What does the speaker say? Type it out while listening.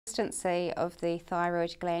consistency of the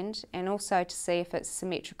thyroid gland, and also to see if it's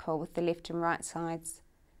symmetrical with the left and right sides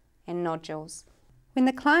and nodules. When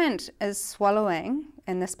the client is swallowing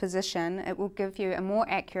in this position, it will give you a more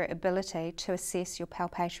accurate ability to assess your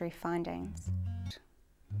palpatory findings.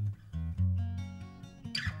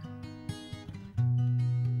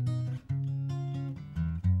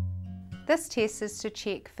 This test is to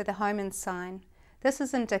check for the Homen sign. This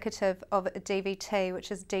is indicative of a DVT, which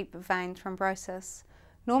is deep vein thrombosis.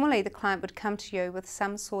 Normally the client would come to you with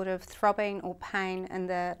some sort of throbbing or pain in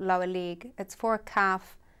the lower leg. It's for a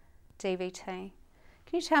calf DVT. Can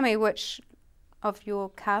you tell me which of your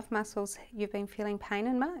calf muscles you've been feeling pain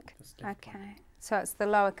in, Mark? Okay, so it's the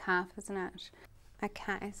lower calf, isn't it?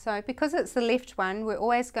 Okay, so because it's the left one, we're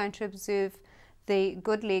always going to observe the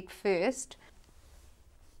good leg first.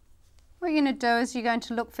 What you're going to do is you're going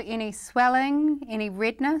to look for any swelling, any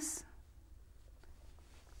redness,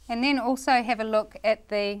 and then also have a look at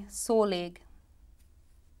the sore leg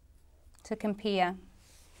to compare.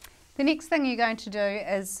 The next thing you're going to do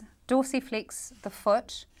is dorsiflex the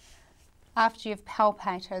foot after you've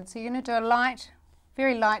palpated. So you're going to do a light,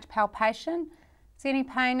 very light palpation. Is there any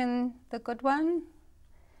pain in the good one?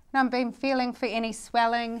 And I've been feeling for any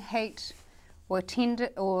swelling, heat,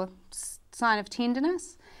 or sign of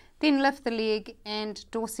tenderness. Then lift the leg and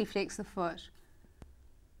dorsiflex the foot.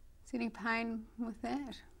 Is there any pain with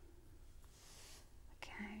that?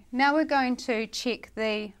 Okay. Now we're going to check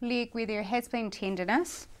the leg where there has been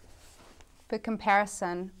tenderness for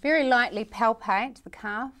comparison. Very lightly palpate the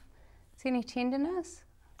calf. Is there any tenderness?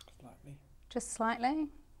 Slightly. Just slightly?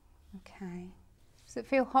 Okay. Does it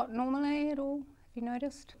feel hot normally at all? Have you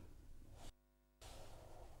noticed?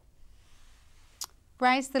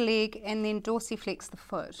 Raise the leg and then dorsiflex the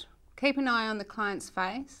foot. Keep an eye on the client's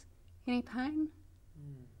face. Any pain?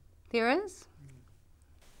 There is?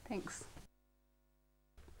 Thanks.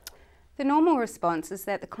 The normal response is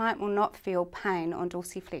that the client will not feel pain on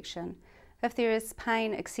dorsiflexion. If there is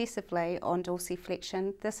pain excessively on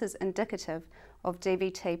dorsiflexion, this is indicative of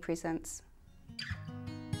DVT presence.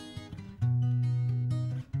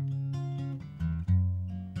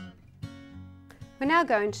 We're now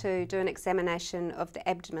going to do an examination of the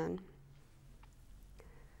abdomen.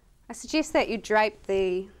 I suggest that you drape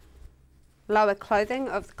the lower clothing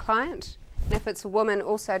of the client, and if it's a woman,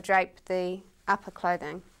 also drape the upper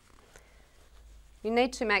clothing. You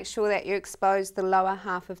need to make sure that you expose the lower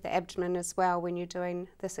half of the abdomen as well when you're doing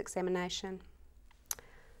this examination.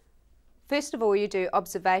 First of all, you do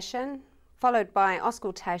observation, followed by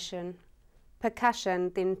auscultation,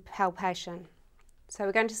 percussion, then palpation. So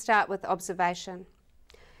we're going to start with observation.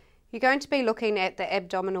 You're going to be looking at the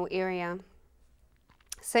abdominal area,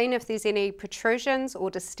 seeing if there's any protrusions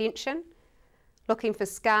or distension, looking for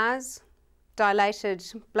scars, dilated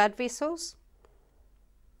blood vessels,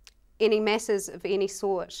 any masses of any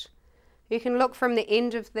sort. You can look from the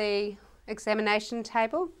end of the examination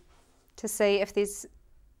table to see if there's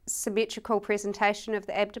symmetrical presentation of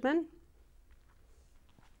the abdomen.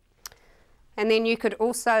 And then you could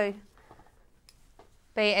also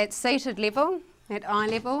be at seated level, at eye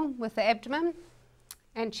level with the abdomen,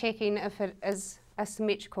 and checking if it is a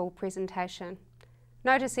symmetrical presentation.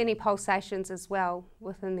 Notice any pulsations as well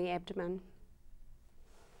within the abdomen.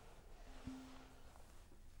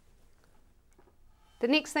 The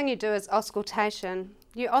next thing you do is auscultation.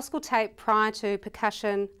 You auscultate prior to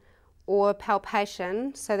percussion or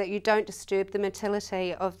palpation so that you don't disturb the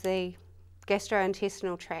motility of the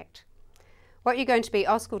gastrointestinal tract. What you're going to be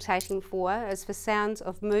auscultating for is for sounds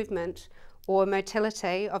of movement or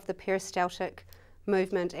motility of the peristaltic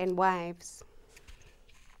movement and waves.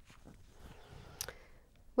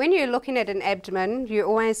 When you're looking at an abdomen, you're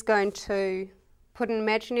always going to put an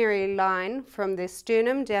imaginary line from the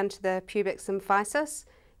sternum down to the pubic symphysis,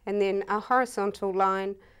 and then a horizontal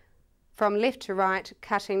line from left to right,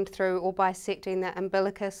 cutting through or bisecting the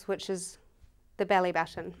umbilicus, which is the belly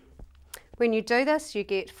button. When you do this, you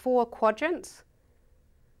get 4 quadrants,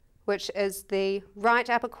 which is the right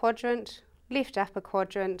upper quadrant,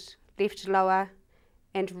 left lower,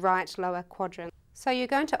 and right lower quadrant. So you're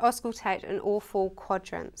going to auscultate in all 4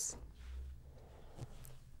 quadrants.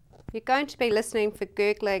 You're going to be listening for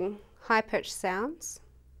gurgling, high-pitched sounds.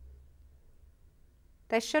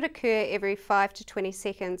 They should occur every 5 to 20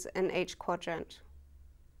 seconds in each quadrant.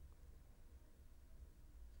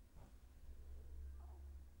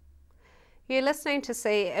 You're listening to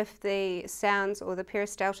see if the sounds or the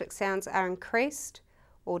peristaltic sounds are increased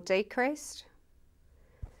or decreased.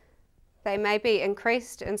 They may be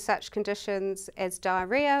increased in such conditions as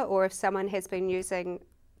diarrhea, or if someone has been using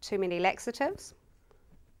too many laxatives.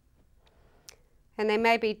 and they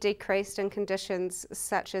may be decreased in conditions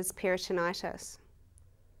such as peritonitis.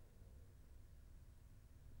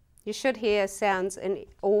 You should hear sounds in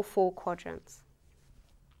all 4 quadrants.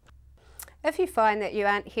 If you find that you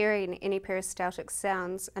aren't hearing any peristaltic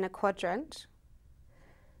sounds in a quadrant,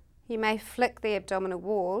 you may flick the abdominal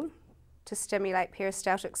wall to stimulate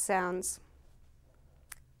peristaltic sounds.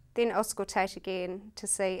 Then auscultate again to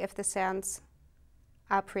see if the sounds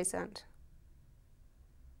are present.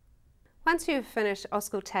 Once you've finished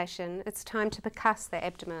auscultation, it's time to percuss the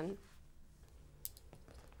abdomen.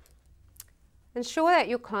 Ensure that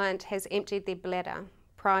your client has emptied their bladder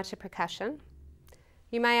prior to percussion.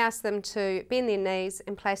 You may ask them to bend their knees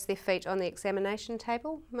and place their feet on the examination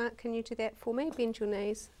table. Mark, can you do that for me? Bend your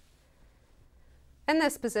knees. In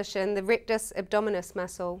this position, the rectus abdominis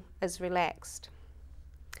muscle is relaxed.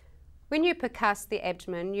 When you percuss the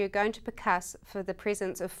abdomen, you're going to percuss for the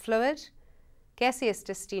presence of fluid, gaseous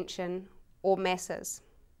distension, or masses.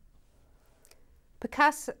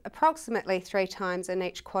 Percuss approximately 3 times in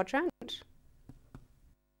each quadrant.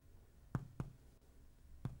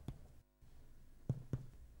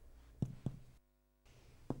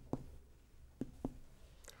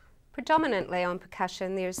 Predominantly on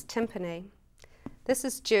percussion there is tympany. This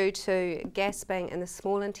is due to gasping in the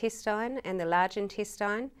small intestine and the large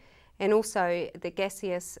intestine, and also the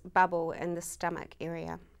gaseous bubble in the stomach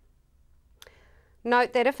area.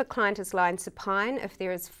 Note that if a client is lying supine, if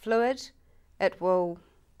there is fluid, it will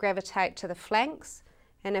gravitate to the flanks,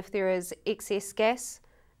 and if there is excess gas,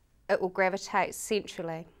 it will gravitate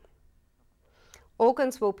centrally.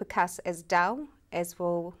 Organs will percuss as dull, as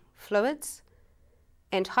will fluids,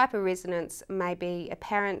 and hyperresonance may be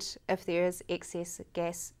apparent if there is excess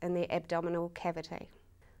gas in the abdominal cavity.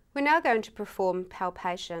 We're now going to perform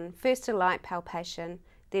palpation, first a light palpation,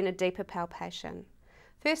 then a deeper palpation.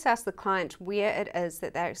 First ask the client where it is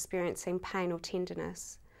that they're experiencing pain or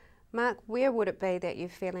tenderness. Mark, where would it be that you're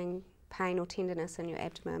feeling pain or tenderness in your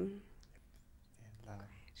abdomen?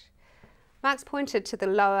 Mark's pointed to the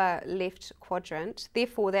lower left quadrant,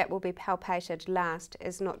 therefore that will be palpated last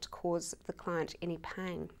as not to cause the client any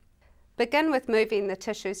pain. Begin with moving the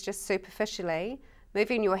tissues just superficially,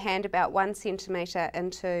 moving your hand about 1 centimetre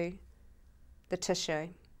into the tissue.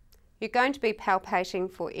 You're going to be palpating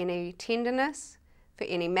for any tenderness, for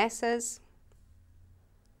any masses,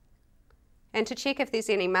 and to check if there's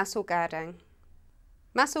any muscle guarding.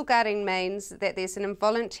 Muscle guarding means that there's an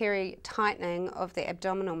involuntary tightening of the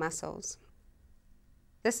abdominal muscles.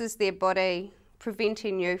 This is their body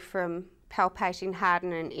preventing you from palpating hard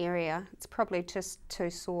in an area. It's probably just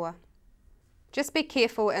too sore. Just be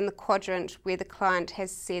careful in the quadrant where the client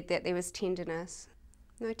has said that there was tenderness.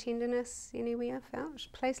 No tenderness anywhere felt?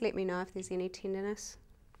 Please let me know if there's any tenderness.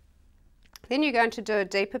 Then you're going to do a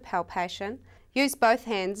deeper palpation. Use both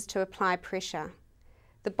hands to apply pressure.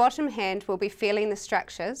 The bottom hand will be feeling the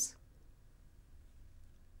structures,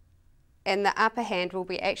 and the upper hand will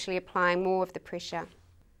be actually applying more of the pressure.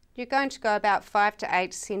 You're going to go about 5 to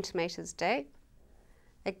 8 centimetres deep.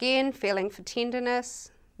 Again, feeling for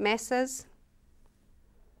tenderness, masses.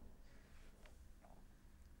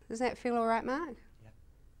 Does that feel all right, Mark? Yep.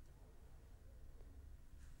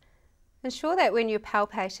 Ensure that when you're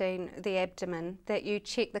palpating the abdomen that you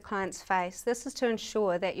check the client's face. This is to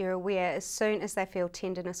ensure that you're aware as soon as they feel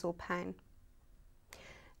tenderness or pain.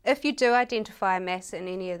 If you do identify a mass in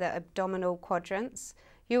any of the abdominal quadrants,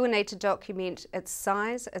 you will need to document its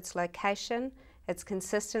size, its location, its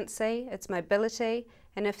consistency, its mobility,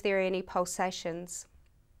 and if there are any pulsations.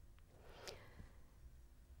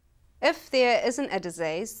 If there isn't a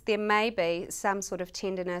disease, there may be some sort of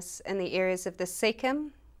tenderness in the areas of the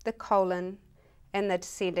cecum, the colon, and the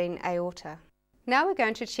descending aorta. Now we're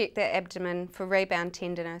going to check the abdomen for rebound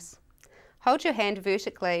tenderness. Hold your hand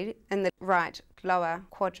vertically in the right lower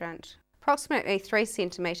quadrant, approximately 3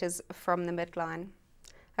 centimetres from the midline.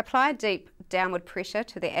 Apply deep downward pressure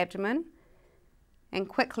to the abdomen and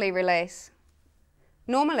quickly release.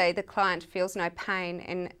 Normally the client feels no pain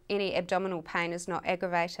and any abdominal pain is not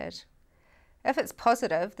aggravated. If it's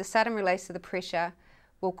positive, the sudden release of the pressure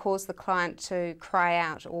will cause the client to cry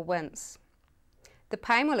out or wince. The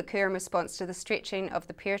pain will occur in response to the stretching of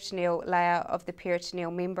the peritoneal layer of the peritoneal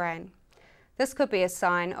membrane. This could be a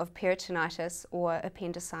sign of peritonitis or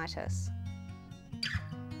appendicitis.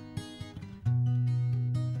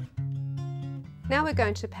 Now we're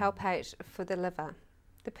going to palpate for the liver.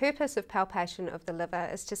 The purpose of palpation of the liver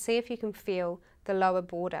is to see if you can feel the lower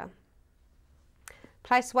border.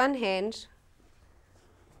 Place one hand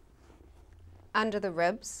under the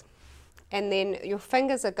ribs, and then your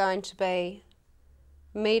fingers are going to be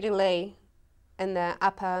medially in the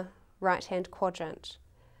upper right hand quadrant.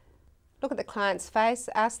 Look at the client's face,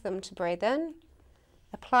 ask them to breathe in,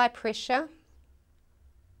 apply pressure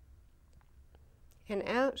and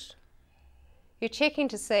out. You're checking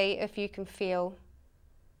to see if you can feel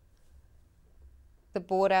the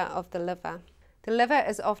border of the liver. The liver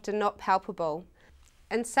is often not palpable.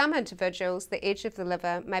 In some individuals, the edge of the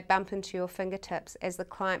liver may bump into your fingertips as the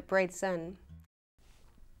client breathes in.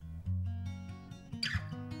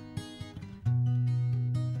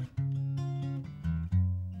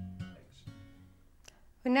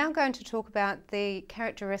 We're now going to talk about the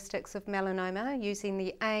characteristics of melanoma using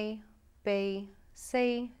the A, B,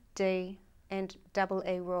 C, D and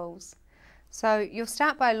EE rules. So you'll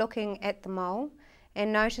start by looking at the mole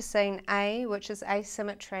and noticing A, which is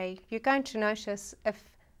asymmetry. You're going to notice if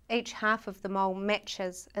each half of the mole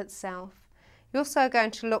matches itself. You're also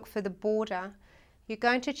going to look for the border. You're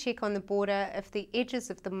going to check on the border if the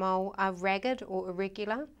edges of the mole are ragged or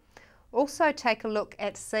irregular. Also take a look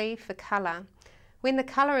at C for colour. When the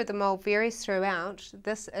colour of the mole varies throughout,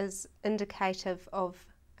 this is indicative of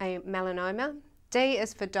a melanoma. D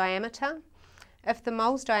is for diameter. If the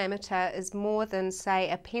mole's diameter is more than, say,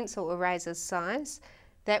 a pencil eraser's size,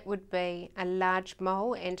 that would be a large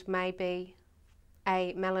mole and maybe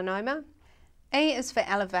a melanoma. E is for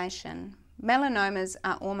elevation. Melanomas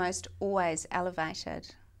are almost always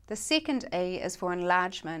elevated. The second E is for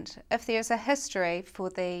enlargement. If there is a history for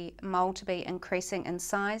the mole to be increasing in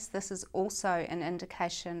size, this is also an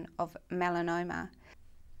indication of melanoma.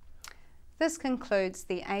 This concludes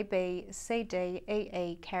the A, B, C, D, E,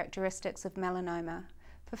 E characteristics of melanoma.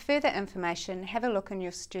 For further information, have a look in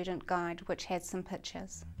your student guide, which has some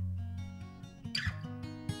pictures.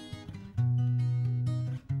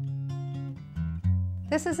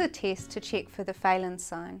 This is a test to check for the Phalen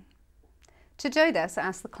sign. To do this,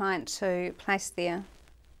 ask the client to place their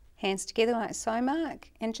hands together like so, Mark,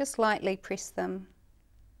 and just lightly press them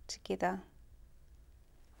together.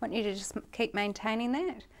 I want you to just keep maintaining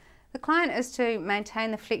that. The client is to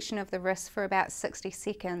maintain the flexion of the wrist for about 60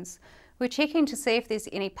 seconds. We're checking to see if there's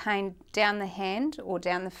any pain down the hand or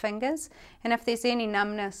down the fingers, and if there's any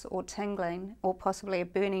numbness or tingling or possibly a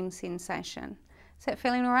burning sensation. Is that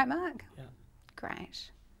feeling all right, Mark? Yeah.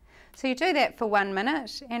 Great. So you do that for 1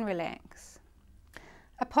 minute and relax.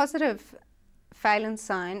 A positive Phalen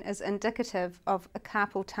sign is indicative of a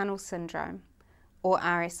carpal tunnel syndrome, or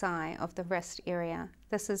RSI, of the wrist area.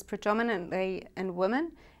 This is predominantly in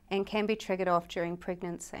women and can be triggered off during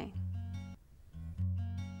pregnancy.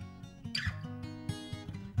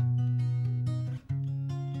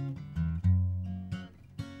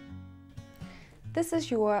 This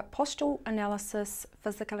is your Postural Analysis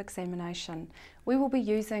physical examination. We will be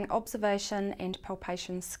using observation and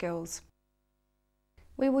palpation skills.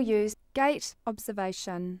 We will use gait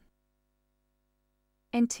observation,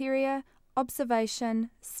 anterior observation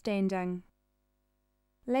standing,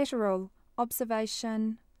 lateral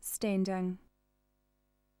observation standing,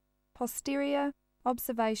 posterior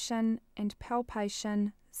observation and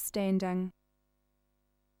palpation standing,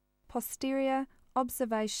 posterior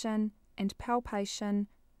observation and palpation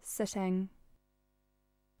sitting,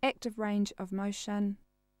 active range of motion,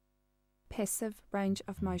 passive range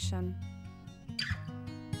of motion.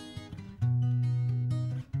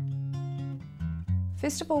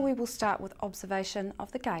 First of all, we will start with observation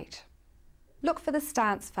of the gait. Look for the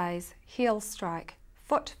stance phase, heel strike,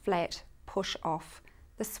 foot flat, push off,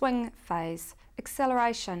 the swing phase,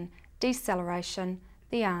 acceleration, deceleration,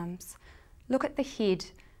 the arms. Look at the head,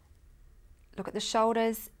 look at the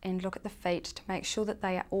shoulders and look at the feet to make sure that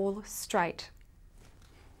they are all straight.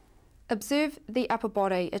 Observe the upper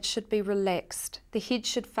body, it should be relaxed. The head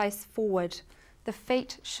should face forward. The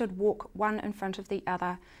feet should walk one in front of the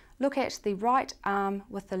other. Look at the right arm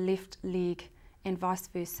with the left leg and vice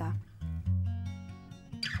versa.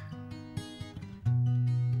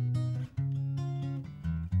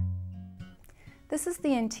 This is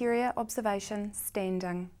the anterior observation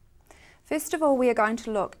standing. First of all, we are going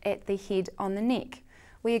to look at the head on the neck.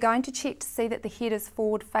 We are going to check to see that the head is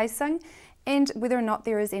forward facing and whether or not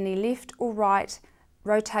there is any left or right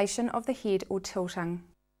rotation of the head or tilting.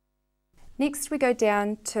 Next we go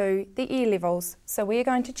down to the ear levels. So we are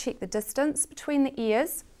going to check the distance between the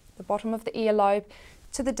ears, the bottom of the earlobe,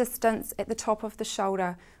 to the distance at the top of the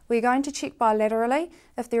shoulder. We are going to check bilaterally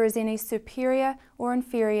if there is any superior or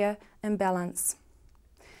inferior imbalance.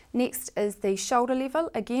 Next is the shoulder level.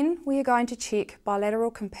 Again, we are going to check bilateral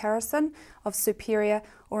comparison of superior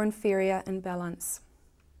or inferior imbalance.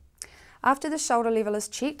 After the shoulder level is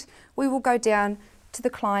checked, we will go down to the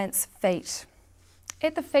client's feet.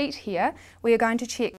 At the feet here, we are going to check